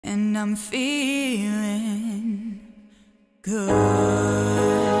and I'm feeling good.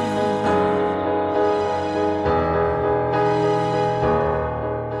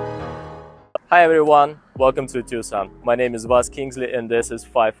 Hi everyone, welcome to Tucson. My name is Vas Kingsley and this is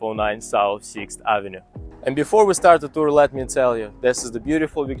 509 South 6th Avenue. And before we start the tour, let me tell you, this is the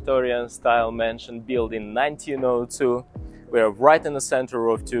beautiful Victorian style mansion built in 1902. We are right in the center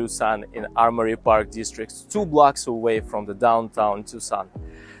of Tucson in Armory Park District, 2 blocks away from the downtown Tucson.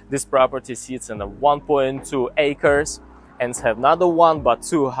 This property sits in a 1.2 acres and have not one but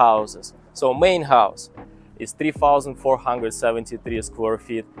 2 houses. So main house is 3,473 square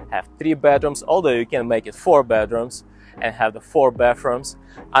feet, have 3 bedrooms, although you can make it 4 bedrooms, and have the 4 bathrooms.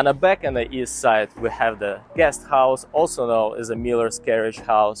 On the back and the east side, we have the guest house, also known as a Miller Carriage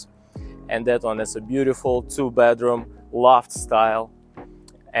House. And that one is a beautiful 2-bedroom loft style,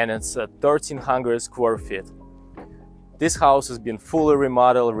 and it's 1,300 square feet. This house has been fully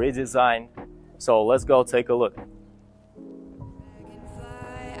remodeled, redesigned, so let's go take a look.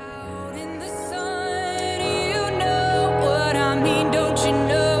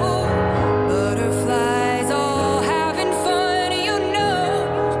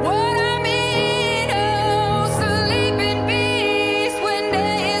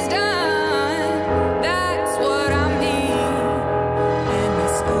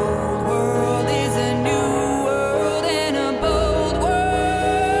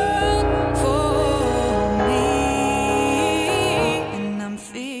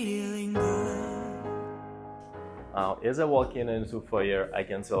 As I walk into foyer, I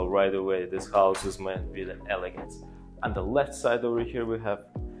can tell right away this house is meant with an elegance. On the left side over here, we have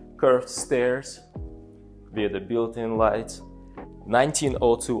curved stairs with the built-in lights,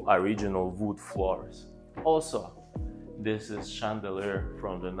 1902 original wood floors. Also, this is chandelier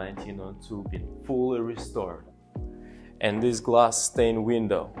from the 1902 been fully restored. And this glass stained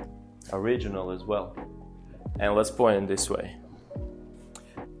window, original as well. And let's point it this way.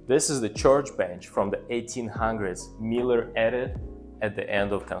 This is the church bench from the 1800s Miller added at the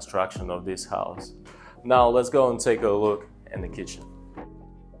end of construction of this house. Now let's go and take a look in the kitchen.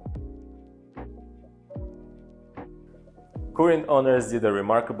 Current owners did a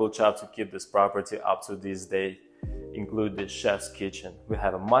remarkable job to keep this property up to this day, include the chef's kitchen. We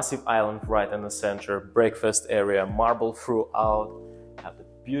have a massive island right in the center, breakfast area, marble throughout, have the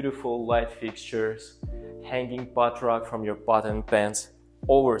beautiful light fixtures, hanging pot rack from your pot and pans,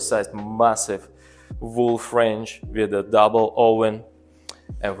 oversized massive wolf range with a double oven,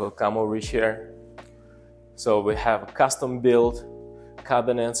 and we'll come over here. So we have custom built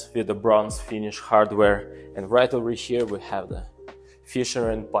cabinets with the bronze finish hardware, and right over here we have the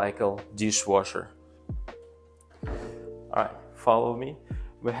Fisher & Paykel dishwasher. Alright, follow me.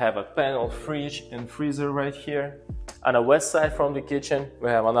 We have a panel fridge and freezer right here. On the west side from the kitchen we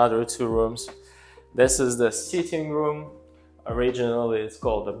have another 2 rooms. This is the sitting room. Originally it's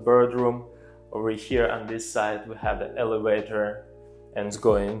called the bird room. Over here on this side we have the elevator and it's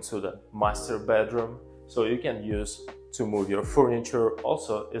going into the master bedroom, so you can use to move your furniture.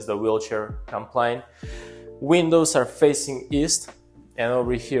 Also is the wheelchair compliant. Windows are facing east, and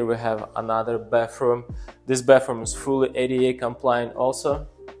over here we have another bathroom. This bathroom is fully ADA compliant also.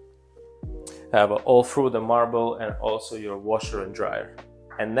 Have all through the marble and also your washer and dryer.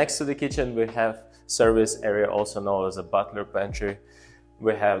 And next to the kitchen we have service area, also known as a butler pantry.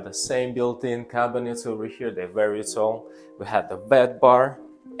 We have the same built-in cabinets over here, they're very tall. We have the bed bar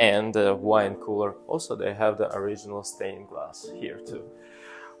and the wine cooler. Also they have the original stained glass here too.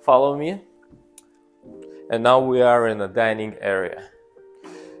 Follow me. And now we are in the dining area.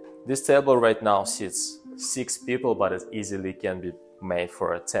 This table right now sits 6 people, but it easily can be made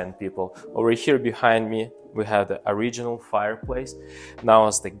for 10 people. Over here behind me we have the original fireplace. Now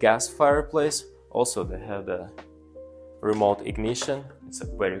it's the gas fireplace. Also they have the remote ignition. It's a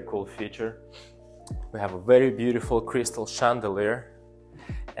very cool feature. We have a very beautiful crystal chandelier,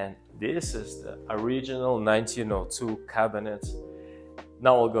 and this is the original 1902 cabinet.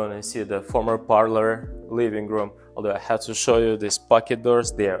 Now we're going to see the former parlor, living room. Although I have to show you these pocket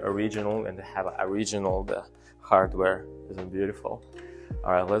doors, they are original and they have original the hardware. Isn't it beautiful?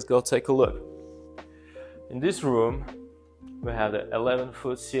 All right, let's go take a look. In this room we have the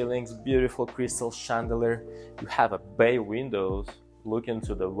 11-foot ceilings, beautiful crystal chandelier. You have a bay windows looking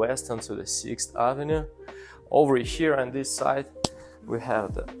to the west and to the 6th Avenue. Over here on this side we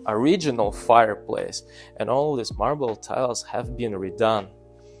have the original fireplace, and all these marble tiles have been redone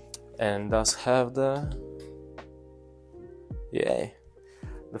and thus have the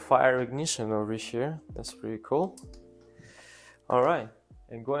fire ignition over here. That's pretty cool. All right,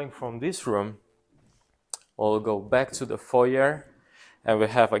 and going from this room we'll go back to the foyer, And we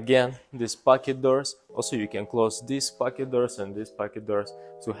have again these pocket doors. Also, you can close these pocket doors and these pocket doors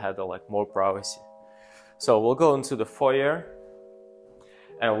to have like more privacy. So we'll go into the foyer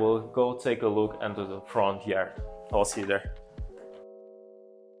and we'll go take a look into the front yard. I'll see you there.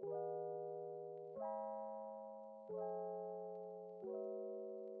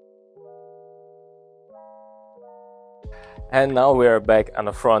 And now we are back on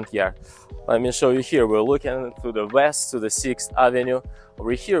the front yard. Let me show you here. We're looking to the west to the 6th Avenue.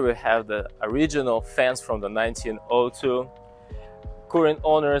 Over here we have the original fence from the 1902. Current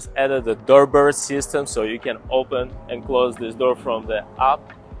owners added the doorbird system, so you can open and close this door from the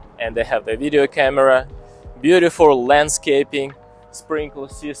up. And they have the video camera, beautiful landscaping, sprinkler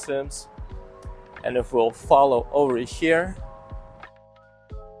systems. And if we'll follow over here,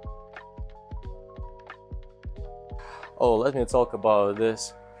 oh, let me talk about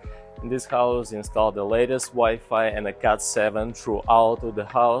this. In this house, installed the latest Wi-Fi and a Cat 7 throughout the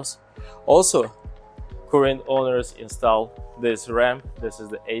house. Also, current owners installed this ramp. This is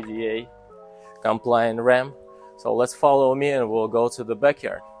the ADA compliant ramp. So let's follow me and we'll go to the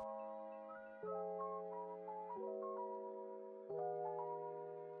backyard.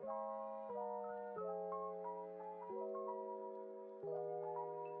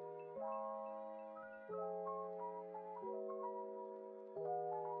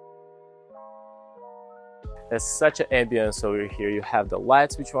 There's such an ambience over here. You have the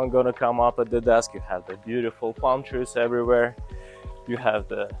lights which are gonna come up at the desk. You have the beautiful palm trees everywhere. You have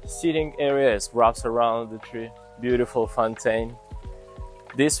the seating area, it wraps around the tree. Beautiful fontaine.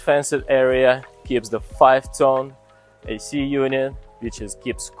 This fenced area keeps the 5-tone AC unit, which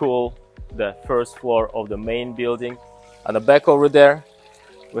keeps cool the first floor of the main building. On the back over there,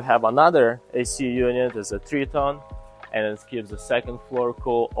 we have another AC unit. It's a 3-tone, and it keeps the second floor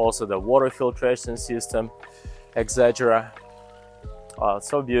cool. Also the water filtration system, etc. Oh, it's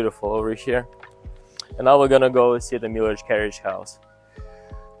so beautiful over here. And now we're gonna go see the Miller Carriage House.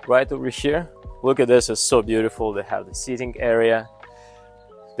 Right over here, look at this, it's so beautiful. They have the seating area.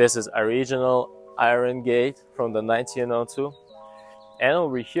 This is original iron gate from the 1902. And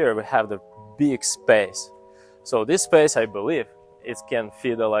over here we have the big space. So this space, I believe, it can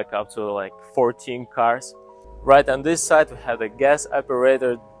fit like up to like 14 cars. Right on this side we have the gas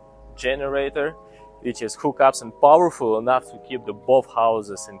operated generator, which is hookups and powerful enough to keep the both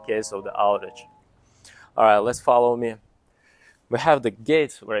houses in case of the outage. All right, let's follow me. We have the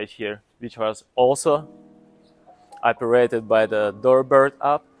gate right here, which was also operated by the doorbird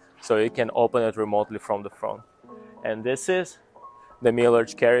app, so you can open it remotely from the front. And this is the Miller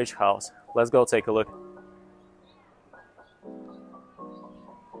Carriage House. Let's go take a look.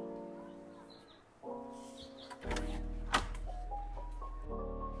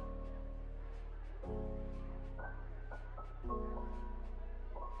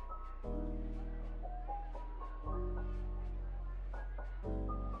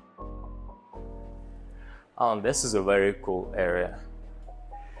 This is a very cool area.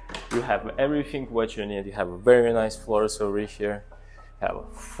 You have everything what you need. You have a very nice floors over here. You have a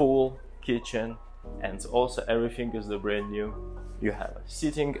full kitchen, and also everything is the brand new. You have a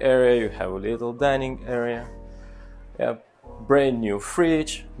sitting area. You have a little dining area. You have brand new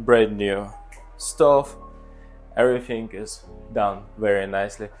fridge, brand new stove. Everything is done very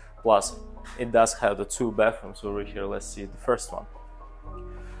nicely. Plus, it does have the 2 bathrooms over here. Let's see the first one.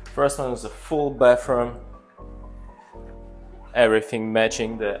 First one is a full bathroom. Everything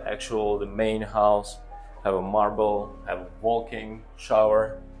matching the main house. Have a marble, have a walk-in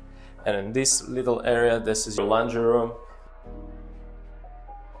shower. And in this little area, this is your laundry room.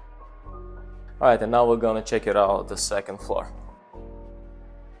 All right, and now we're gonna check it out, the second floor.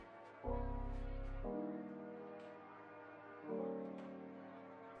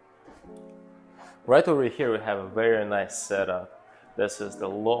 Right over here, we have a very nice setup. This is the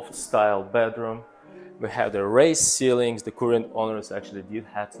loft style bedroom. We have the raised ceilings. The current owners actually did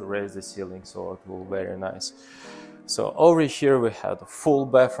have to raise the ceiling, so it will be very nice. So over here we have the full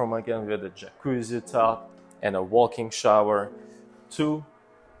bathroom again with a jacuzzi tub and a walk-in shower, 2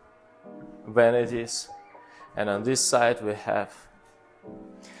 vanities, and on this side we have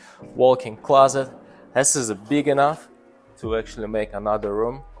walk-in closet. This is big enough to actually make another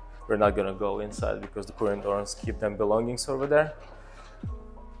room. We're not gonna go inside because the current owners keep them belongings over there.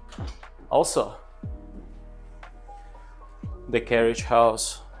 Also, the carriage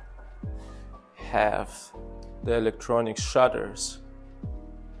house have the electronic shutters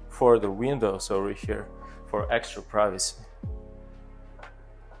for the windows over here for extra privacy.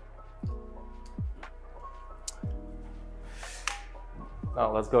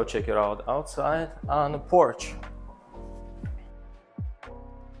 Now let's go check it out outside on the porch.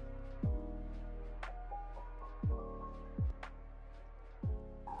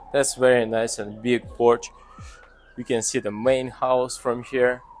 That's very nice and big porch. You can see the main house from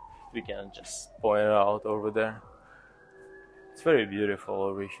here. We can just point it out over there. It's very beautiful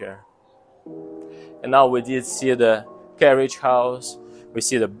over here. And now we did see the carriage house. We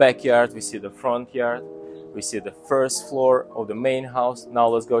see the backyard, we see the front yard, we see the first floor of the main house. Now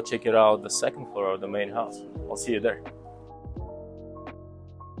let's go check it out, the second floor of the main house. I'll see you there.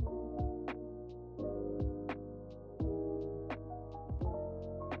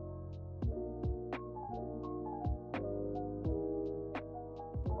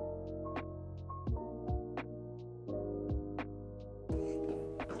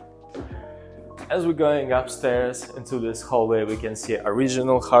 As we're going upstairs into this hallway, we can see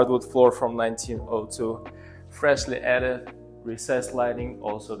original hardwood floor from 1902, freshly added recessed lighting,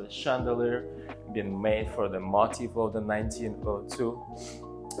 also the chandelier being made for the motif of the 1902.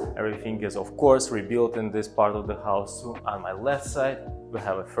 Everything is of course rebuilt in this part of the house too. On my left side, we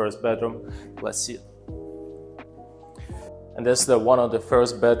have a first bedroom. Let's see it. And this is one of the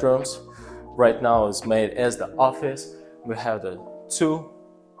first bedrooms. Right now it's made as the office. We have the two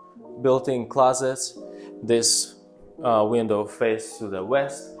built-in closets. This window faces to the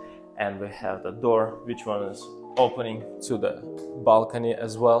west, and we have the door, which one is opening to the balcony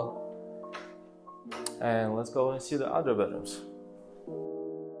as well. And let's go and see the other bedrooms.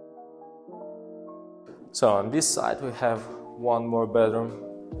 So on this side we have one more bedroom.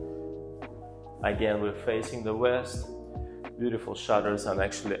 Again, we're facing the west. Beautiful shutters on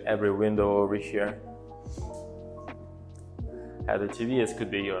actually every window over here. The TV, it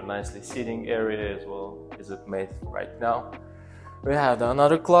could be your nicely seating area as well as it made right now. We have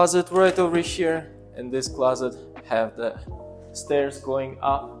another closet right over here, and this closet have the stairs going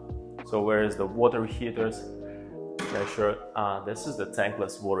up. So where is the water heaters? Make sure this is the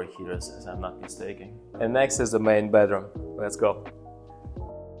tankless water heaters, as I'm not mistaken. And next is the main bedroom. Let's go.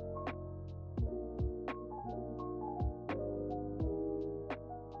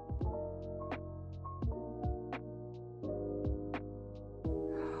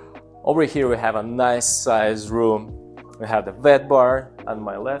 Over here we have a nice sized room. We have the wet bar on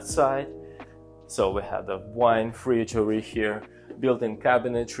my left side. So we have the wine fridge over here, built-in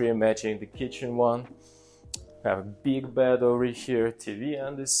cabinetry matching the kitchen one. We have a big bed over here, TV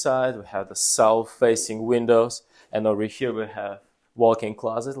on this side. We have the south-facing windows, and over here we have walk-in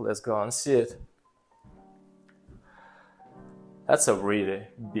closet. Let's go and see it. That's a really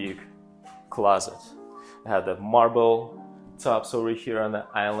big closet. We have the marble tops over here on the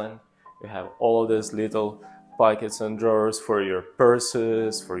island. You have all of these little pockets and drawers for your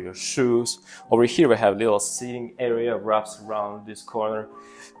purses, for your shoes. Over here we have little seating area wraps around this corner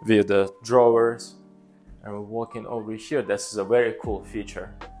with the drawers. And we're walking over here. This is a very cool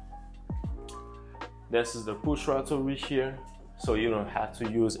feature. This is the push rods over here, so you don't have to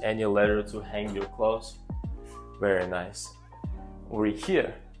use any ladder to hang your clothes. Very nice. Over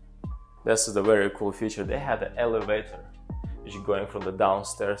here, this is the very cool feature. They have the elevator, which is going from the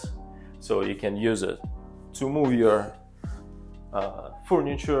downstairs. So you can use it to move your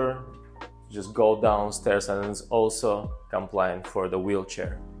furniture, just go downstairs, and it's also compliant for the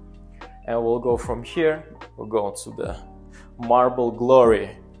wheelchair. And we'll go from here, we'll go to the marble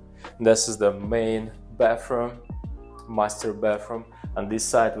glory. This is the main bathroom, master bathroom. On this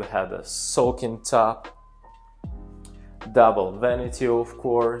side we have the soaking tub, double vanity of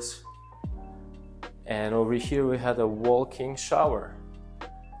course. And over here we had a walk-in shower.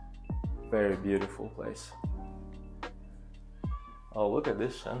 Very beautiful place. Oh, look at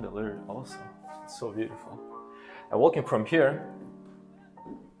this chandelier also. It's so beautiful. And walking from here,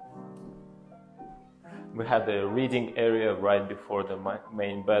 we had the reading area right before the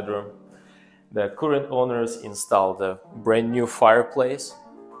main bedroom. The current owners installed a brand new fireplace,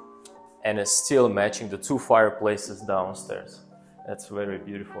 and it's still matching the two fireplaces downstairs. That's very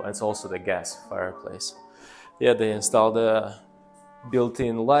beautiful. It's also the gas fireplace. Yeah, they installed the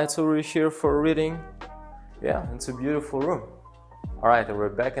built-in lights over here for reading. Yeah, it's a beautiful room. All right, and we're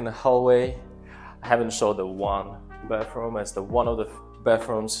back in the hallway. I haven't showed the one bathroom. It's the one of the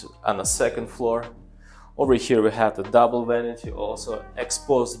bathrooms on the second floor. Over here we have the double vanity, also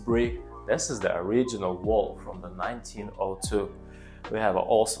exposed brick. This is the original wall from the 1902. We have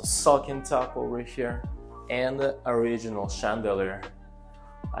also soaking tub over here and the original chandelier.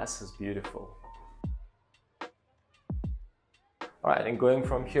 This is beautiful. Alright, and going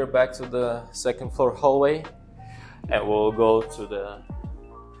from here back to the second floor hallway, and we'll go to the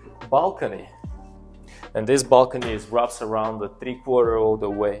balcony. And this balcony is wraps around the 3/4 of the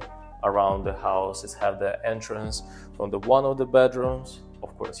way around the house. It has the entrance from the one of the bedrooms.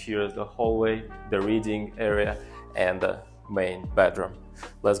 Of course, here is the hallway, the reading area, and the main bedroom.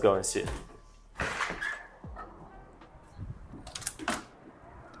 Let's go and see.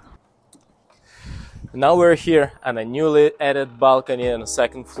 Now we're here on a newly added balcony on the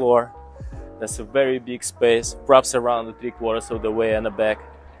second floor. That's a very big space, wraps around the 3/4 of the way in the back.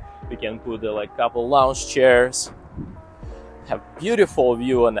 We can put like couple lounge chairs. Have beautiful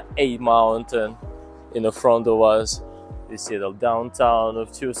view on the 8 Mountain in the front of us. You see the downtown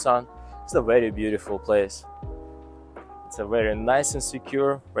of Tucson. It's a very beautiful place. It's a very nice and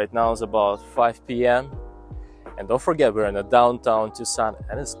secure. Right now it's about 5 p.m. And don't forget, we're in the downtown Tucson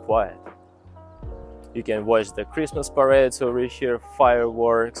and it's quiet. You can watch the Christmas parades over here,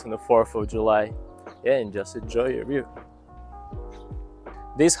 fireworks on the 4th of July. Yeah, and just enjoy your view.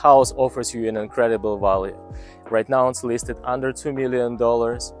 This house offers you an incredible value. Right now it's listed under $2 million,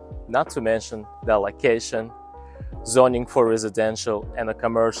 not to mention the location, zoning for residential and a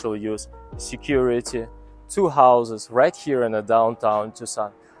commercial use, security, 2 houses right here in the downtown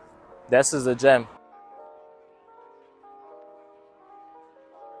Tucson. This is the gem.